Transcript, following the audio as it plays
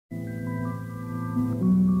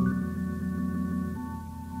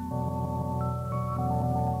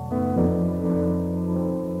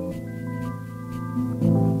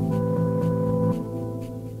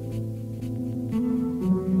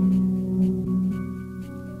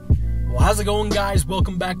How's it going, guys?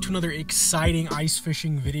 Welcome back to another exciting ice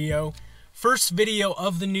fishing video. First video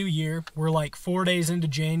of the new year. We're like 4 days into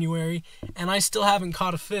January and I still haven't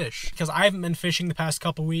caught a fish because I haven't been fishing the past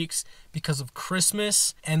couple weeks because of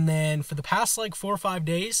Christmas, and then for the past like 4 or 5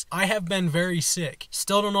 days I have been very sick.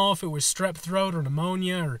 Still don't know if it was strep throat or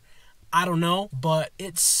pneumonia or I don't know, but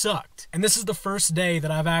it sucked. And this is the first day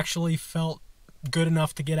that I've actually felt good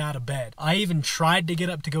enough to get out of bed. I even tried to get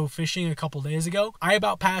up to go fishing a couple days ago. I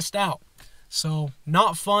about passed out. So,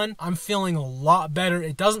 not fun. I'm feeling a lot better.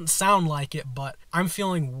 It doesn't sound like it, but I'm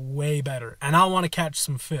feeling way better. And I want to catch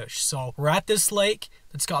some fish. So, we're at this lake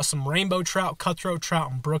that's got some rainbow trout, cutthroat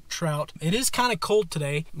trout, and brook trout. It is kind of cold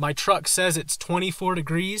today. My truck says it's 24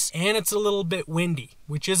 degrees, and it's a little bit windy,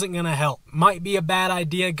 which isn't going to help. Might be a bad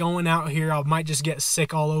idea going out here. I might just get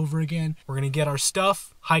sick all over again. We're going to get our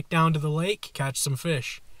stuff, hike down to the lake, catch some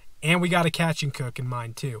fish. And we got a catch and cook in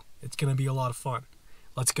mind, too. It's going to be a lot of fun.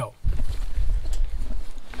 Let's go.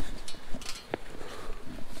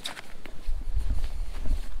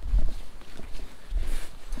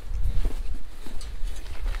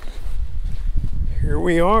 Here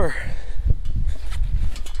we are.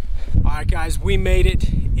 Alright guys, we made it.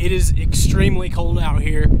 It is extremely cold out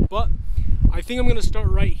here, but I think I'm going to start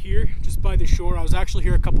right here, just by the shore. I was actually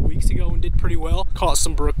here a couple weeks ago and did pretty well. Caught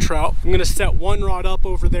some brook trout. I'm going to set one rod up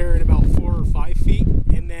over there at about 4 or 5 feet,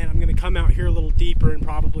 and then I'm going to come out here a little deeper and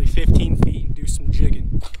probably 15 feet and do some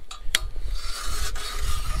jigging.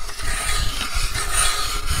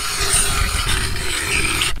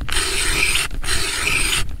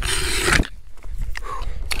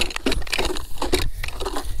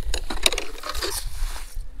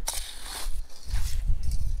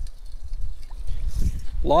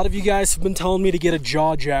 A lot of you guys have been telling me to get a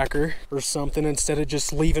jaw jacker or something instead of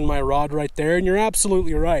just leaving my rod right there, and you're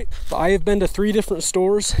absolutely right. I have been to 3 different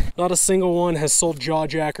stores. Not a single one has sold jaw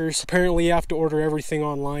jackers. Apparently you have to order everything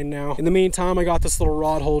online now. In the meantime, I got this little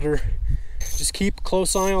rod holder. Just keep a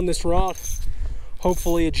close eye on this rod.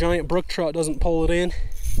 Hopefully a giant brook trout doesn't pull it in.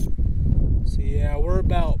 So yeah, we're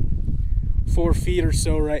about 4 feet or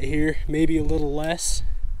so right here, maybe a little less.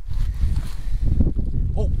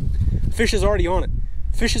 Oh, fish is already on it.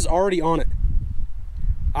 Fish is already on it.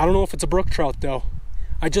 I don't know if it's a brook trout though.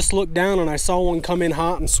 I just looked down and I saw one come in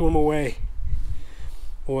hot and swim away.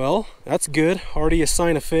 Well, that's good. Already a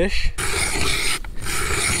sign of fish.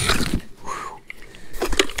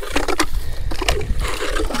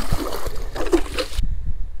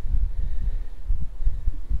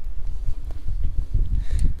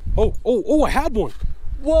 Oh, I had one.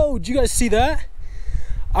 Whoa, did you guys see that?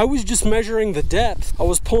 I was just measuring the depth. I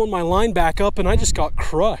was pulling my line back up and I just got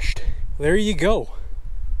crushed. There you go.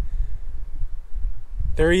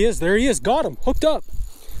 There he is, got him, hooked up.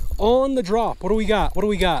 On the drop. What do we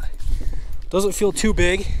got? Doesn't feel too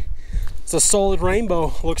big. It's a solid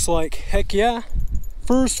rainbow, looks like. Heck yeah.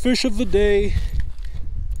 First fish of the day.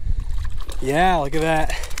 Yeah, look at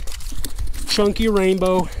that. Chunky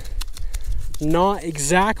rainbow. Not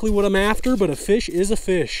exactly what I'm after, but a fish is a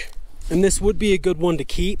fish. And this would be a good one to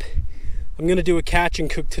keep. I'm gonna do a catch and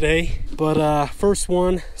cook today, but first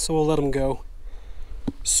one, so we'll let them go.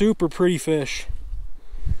 Super pretty fish.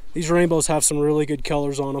 These rainbows have some really good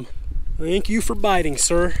colors on them. Thank you for biting,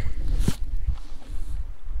 sir.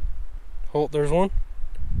 Oh, there's one.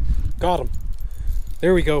 Got him.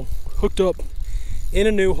 There we go. Hooked up in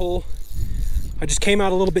a new hole. I just came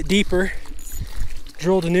out a little bit deeper,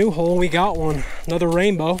 drilled a new hole, and we got one. Another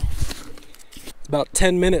rainbow. About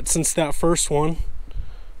 10 minutes since that first one.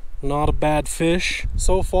 Not a bad fish.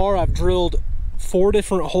 So far I've drilled 4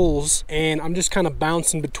 different holes and I'm just kind of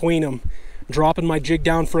bouncing between them, dropping my jig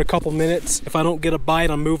down for a couple minutes. If I don't get a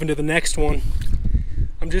bite, I'm moving to the next one.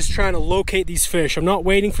 I'm just trying to locate these fish. I'm not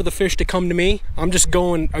waiting for the fish to come to me. I'm just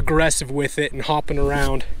going aggressive with it and hopping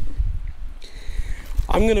around.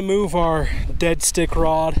 I'm gonna move our dead stick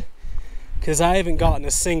rod because I haven't gotten a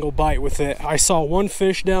single bite with it. I saw one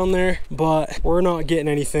fish down there, but we're not getting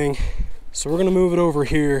anything. So we're gonna move it over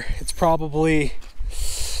here. It's probably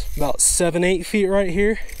about 7-8 feet right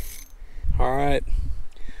here. All right,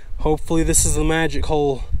 hopefully this is the magic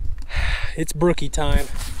hole. It's brookie time.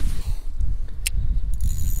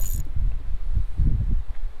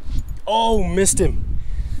 Oh, missed him.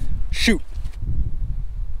 Shoot.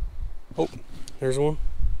 Oh, there's one.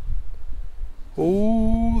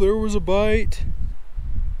 Oh, there was a bite.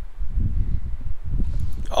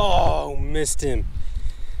 Oh, missed him.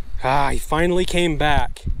 He finally came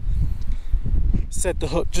back. Set the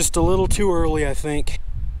hook just a little too early, I think.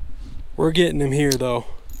 We're getting him here, though.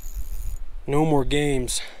 No more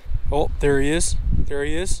games. Oh, there he is. There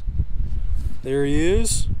he is. There he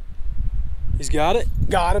is. He's got it.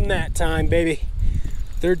 Got him that time, baby.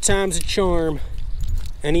 Third time's a charm.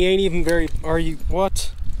 And he ain't even very, are you,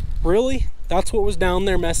 what? Really? That's what was down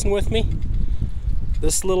there messing with me?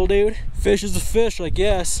 This little dude? Fish is a fish, I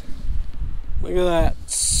guess. Look at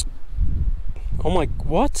that. Oh my,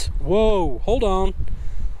 what? Whoa, hold on.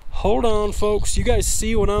 Hold on, folks. You guys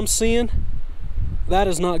see what I'm seeing? That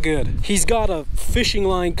is not good. He's got a fishing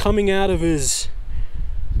line coming out of his,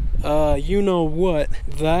 you know what.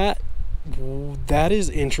 That is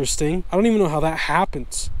interesting. I don't even know how that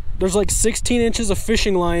happens. There's like 16 inches of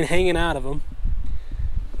fishing line hanging out of him.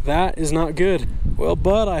 That is not good. Well,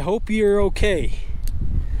 bud, I hope you're okay.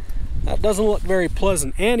 That doesn't look very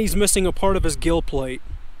pleasant. And he's missing a part of his gill plate.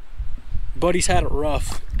 Buddy's had it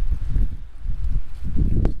rough.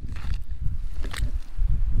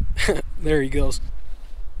 There he goes.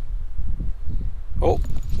 Oh,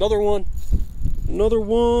 another one. Another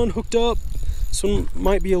one hooked up. This one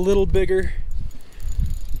might be a little bigger.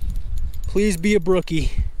 Please be a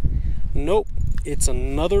brookie. Nope, it's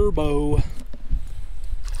another bow.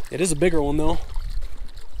 It is a bigger one though.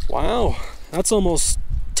 Wow, that's almost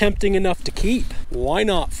tempting enough to keep. Why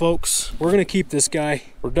not, folks? We're gonna keep this guy.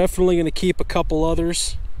 We're definitely gonna keep a couple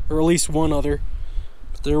others, or at least one other.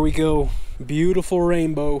 But there we go, beautiful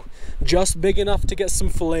rainbow. Just big enough to get some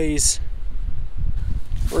fillets.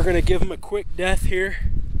 We're gonna give him a quick death here.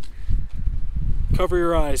 Cover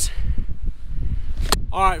your eyes.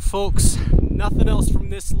 All right, folks, nothing else from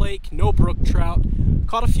this lake, no brook trout.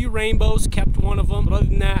 Caught a few rainbows, kept one of them, but other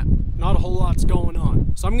than that, not a whole lot's going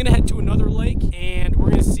on. So I'm gonna head to another lake and we're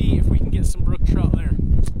gonna see if we can get some brook trout there.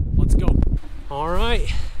 Let's go. All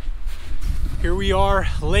right, here we are,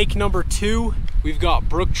 lake number 2. We've got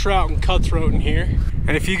brook trout and cutthroat in here.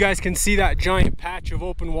 And if you guys can see that giant patch of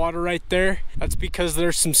open water right there, that's because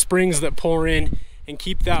there's some springs that pour in and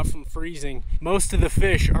keep that from freezing. Most of the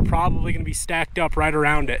fish are probably going to be stacked up right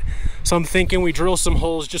around it. So I'm thinking we drill some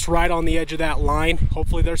holes just right on the edge of that line.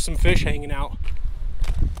 Hopefully there's some fish hanging out.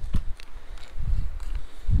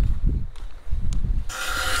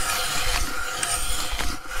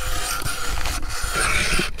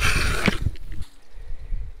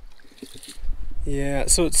 Yeah,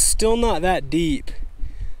 so it's still not that deep,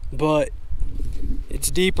 but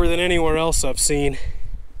it's deeper than anywhere else I've seen.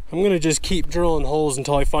 I'm gonna just keep drilling holes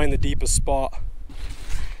until I find the deepest spot.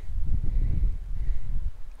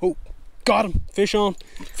 Oh, got him. Fish on,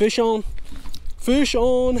 fish on, fish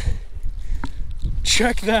on.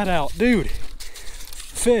 Check that out, dude.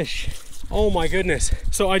 Fish. Oh my goodness.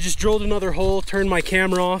 So I just drilled another hole, turned my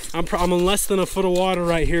camera off. I'm in less than a foot of water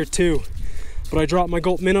right here too. But I dropped my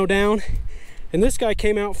gulp minnow down and this guy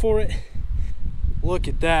came out for it. Look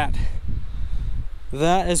at that.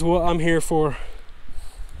 That is what I'm here for.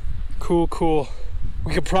 Cool, cool.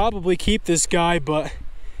 We could probably keep this guy, but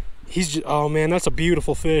he's just, oh man, that's a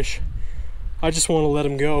beautiful fish. I just want to let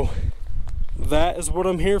him go. That is what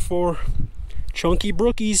I'm here for. Chunky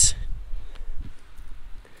brookies.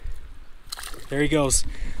 There he goes.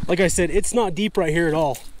 Like I said, it's not deep right here at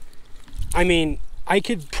all. I mean, I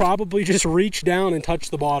could probably just reach down and touch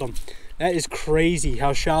the bottom. That is crazy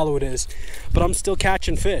how shallow it is. But I'm still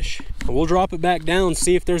catching fish. We'll drop it back down,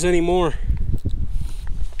 see if there's any more.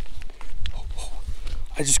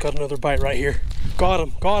 I just got another bite right here. Got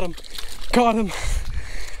him, got him, got him.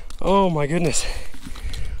 Oh my goodness.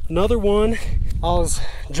 Another one. I was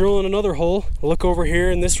drilling another hole. Look over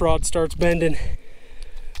here and this rod starts bending.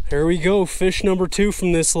 There we go, fish number 2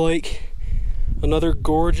 from this lake. Another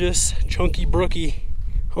gorgeous chunky brookie.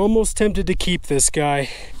 Almost tempted to keep this guy.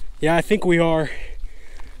 Yeah, I think we are.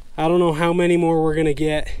 I don't know how many more we're gonna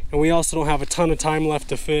get. And we also don't have a ton of time left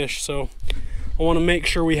to fish, so I wanna make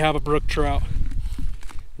sure we have a brook trout.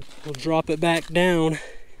 We'll drop it back down.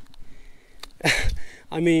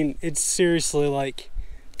 I mean, it's seriously like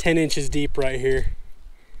 10 inches deep right here.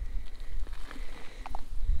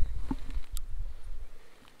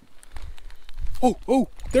 Oh,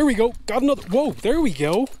 there we go. Got another. Whoa, there we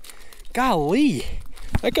go. Golly,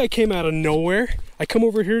 that guy came out of nowhere. I come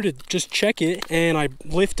over here to just check it and I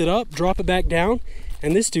lift it up, drop it back down,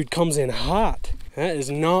 and this dude comes in hot. That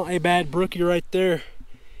is not a bad brookie right there.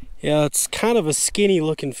 Yeah, it's kind of a skinny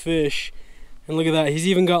looking fish. And look at that, he's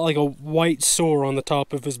even got like a white sore on the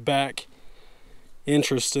top of his back.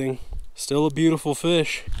 Interesting. Still a beautiful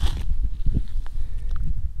fish.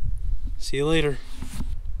 See you later.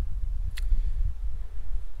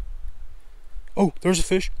 Oh, there's a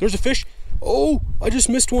fish, there's a fish. Oh, I just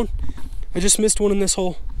missed one. I just missed one in this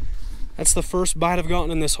hole. That's the first bite I've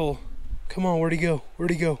gotten in this hole. Come on, where'd he go?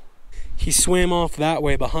 Where'd he go? He swam off that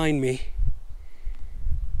way behind me.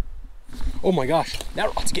 Oh my gosh,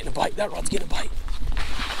 that rod's getting a bite, that rod's getting a bite.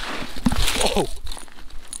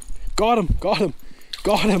 got him, got him,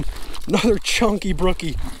 got him. Another chunky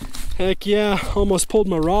brookie. Heck yeah, almost pulled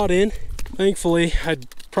my rod in. Thankfully, I'd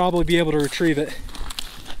probably be able to retrieve it.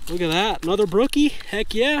 Look at that, another brookie.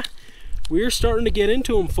 Heck yeah, we're starting to get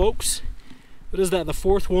into them, folks. What is that, the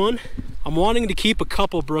fourth one? I'm wanting to keep a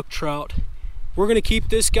couple brook trout. We're gonna keep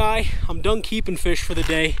this guy. I'm done keeping fish for the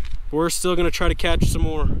day. We're still gonna try to catch some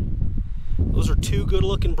more. Those are two good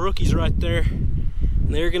looking brookies right there.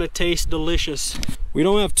 And they're gonna taste delicious. We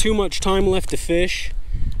don't have too much time left to fish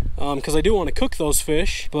because I do want to cook those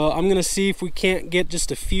fish, but I'm gonna see if we can't get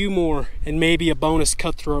just a few more and maybe a bonus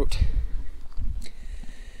cutthroat.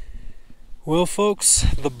 Well folks,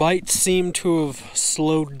 the bites seem to have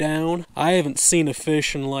slowed down. I haven't seen a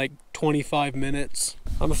fish in like 25 minutes.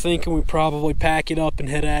 I'm thinking we probably pack it up and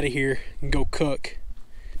head out of here and go cook.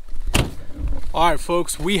 Alright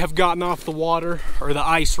folks, we have gotten off the water, or the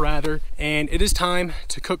ice rather, and it is time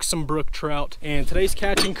to cook some brook trout. And today's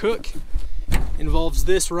catch and cook involves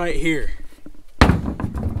this right here.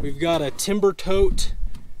 We've got a timber tote,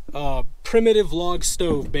 primitive log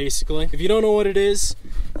stove basically. If you don't know what it is,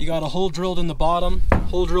 you got a hole drilled in the bottom,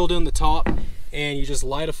 hole drilled in the top, and you just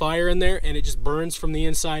light a fire in there and it just burns from the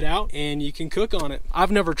inside out and you can cook on it.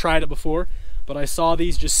 I've never tried it before, but I saw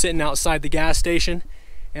these just sitting outside the gas station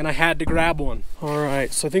and I had to grab one. All right,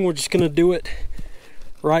 so I think we're just gonna do it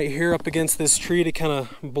right here up against this tree to kind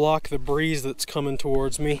of block the breeze that's coming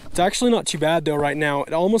towards me. It's actually not too bad though right now.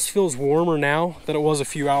 It almost feels warmer now than it was a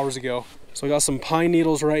few hours ago. So I got some pine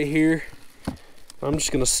needles right here. I'm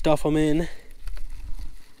just gonna stuff them in. And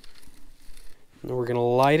then we're gonna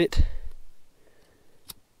light it.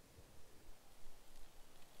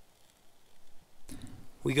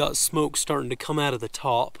 We got smoke starting to come out of the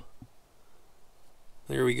top.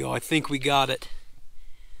 There we go, I think we got it.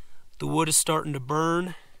 The wood is starting to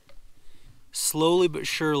burn. Slowly but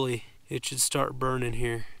surely, it should start burning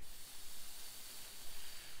here.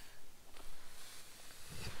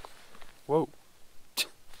 Whoa. Did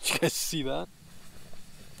you guys see that?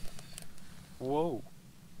 Whoa.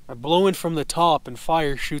 I blow in from the top and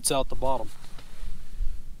fire shoots out the bottom.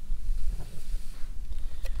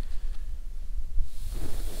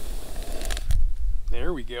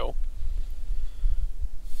 There we go.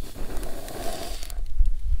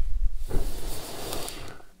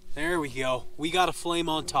 There we go. We got a flame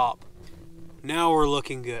on top. Now we're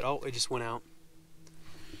looking good. Oh, it just went out.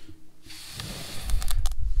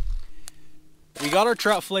 We got our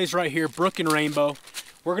trout fillets right here, Brook and Rainbow.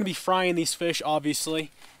 We're gonna be frying these fish,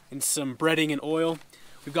 obviously, in some breading and oil.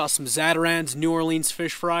 We've got some Zatarain's New Orleans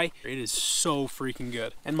fish fry. It is so freaking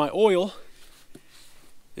good. And my oil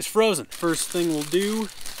is frozen. First thing we'll do,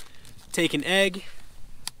 take an egg,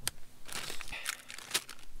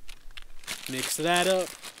 mix that up.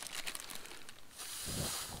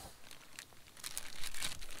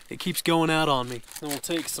 It keeps going out on me. Then we'll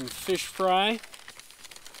take some fish fry.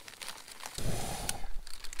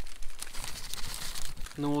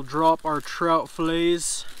 And then we'll drop our trout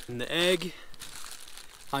fillets in the egg.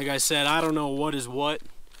 Like I said, I don't know what is what.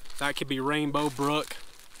 That could be Rainbow, Brook.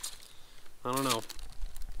 I don't know.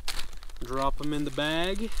 Drop them in the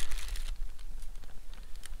bag.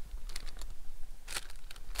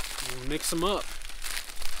 And mix them up.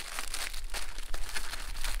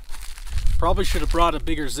 Probably should have brought a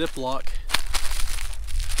bigger Ziploc,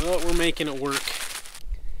 but we're making it work.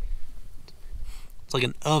 It's like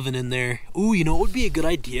an oven in there. Ooh, you know what would be a good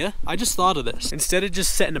idea? I just thought of this. Instead of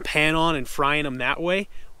just setting a pan on and frying them that way,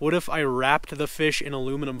 what if I wrapped the fish in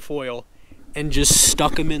aluminum foil and just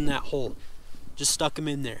stuck them in that hole? Just stuck them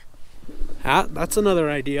in there. That's another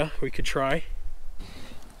idea we could try.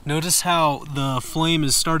 Notice how the flame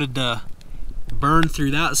has started to burn through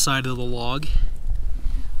that side of the log.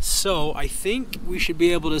 So I think we should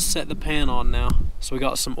be able to set the pan on now. So we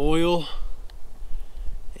got some oil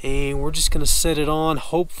and we're just gonna set it on.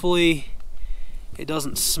 Hopefully it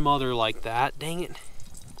doesn't smother like that. Dang it.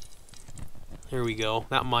 There we go.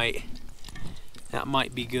 That might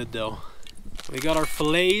be good though. We got our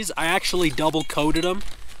fillets. I actually double coated them.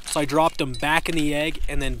 So I dropped them back in the egg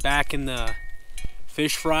and then back in the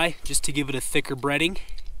fish fry just to give it a thicker breading.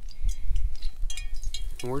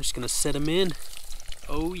 And we're just gonna set them in.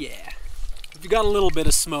 Oh yeah. We've got a little bit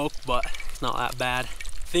of smoke, but it's not that bad.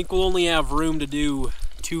 I think we'll only have room to do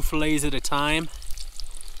 2 fillets at a time.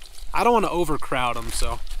 I don't want to overcrowd them,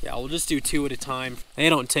 so yeah, we'll just do 2 at a time. They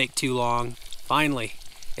don't take too long. Finally.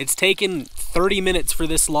 It's taken 30 minutes for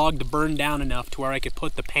this log to burn down enough to where I could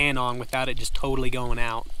put the pan on without it just totally going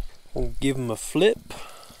out. We'll give them a flip.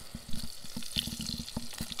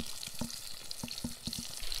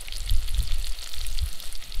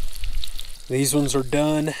 These ones are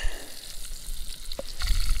done.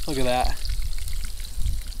 Look at that.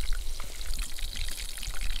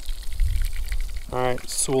 Alright,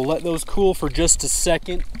 so we'll let those cool for just a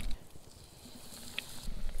second.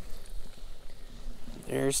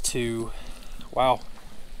 There's two. Wow.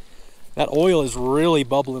 That oil is really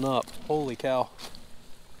bubbling up. Holy cow.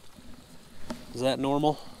 Is that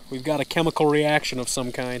normal? We've got a chemical reaction of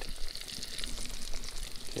some kind.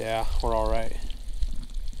 Yeah, we're alright.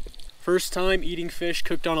 First time eating fish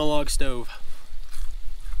cooked on a log stove.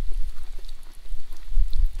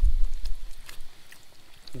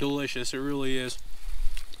 Delicious, it really is.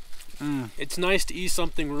 It's nice to eat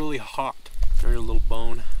something really hot. There's a little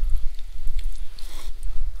bone.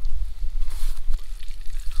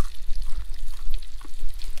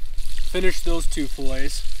 Finish those two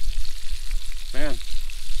fillets. Man.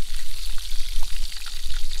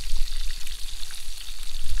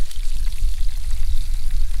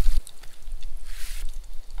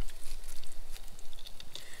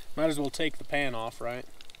 Might as well take the pan off, right?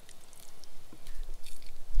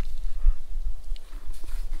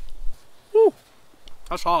 Woo!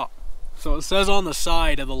 That's hot. So it says on the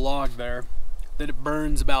side of the log there that it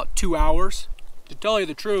burns about 2 hours. To tell you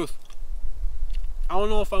the truth, I don't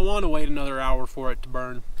know if I want to wait another hour for it to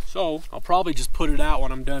burn. So I'll probably just put it out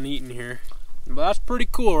when I'm done eating here. But that's pretty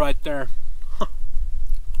cool right there.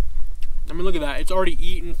 I mean, look at that. It's already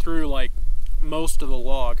eaten through like most of the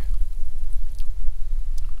log.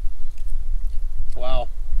 Wow.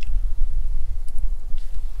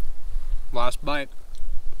 Last bite.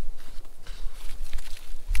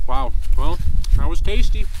 Wow. Well, that was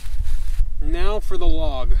tasty. Now for the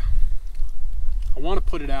log. I want to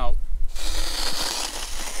put it out.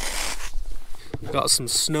 Got some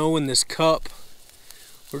snow in this cup.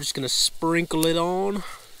 We're just gonna sprinkle it on.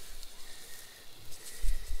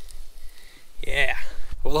 Yeah.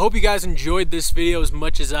 Well, I hope you guys enjoyed this video as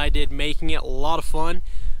much as I did making it. A lot of fun.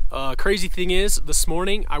 Crazy thing is, this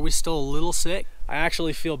morning I was still a little sick. I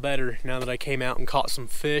actually feel better now that I came out and caught some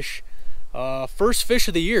fish. First fish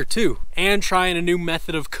of the year too. And trying a new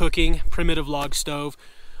method of cooking, primitive log stove.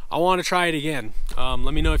 I want to try it again.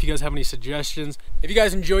 Let me know if you guys have any suggestions. If you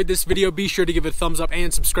guys enjoyed this video, be sure to give it a thumbs up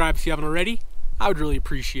and subscribe if you haven't already. I would really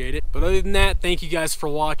appreciate it. But other than that, thank you guys for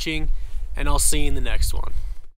watching, and I'll see you in the next one.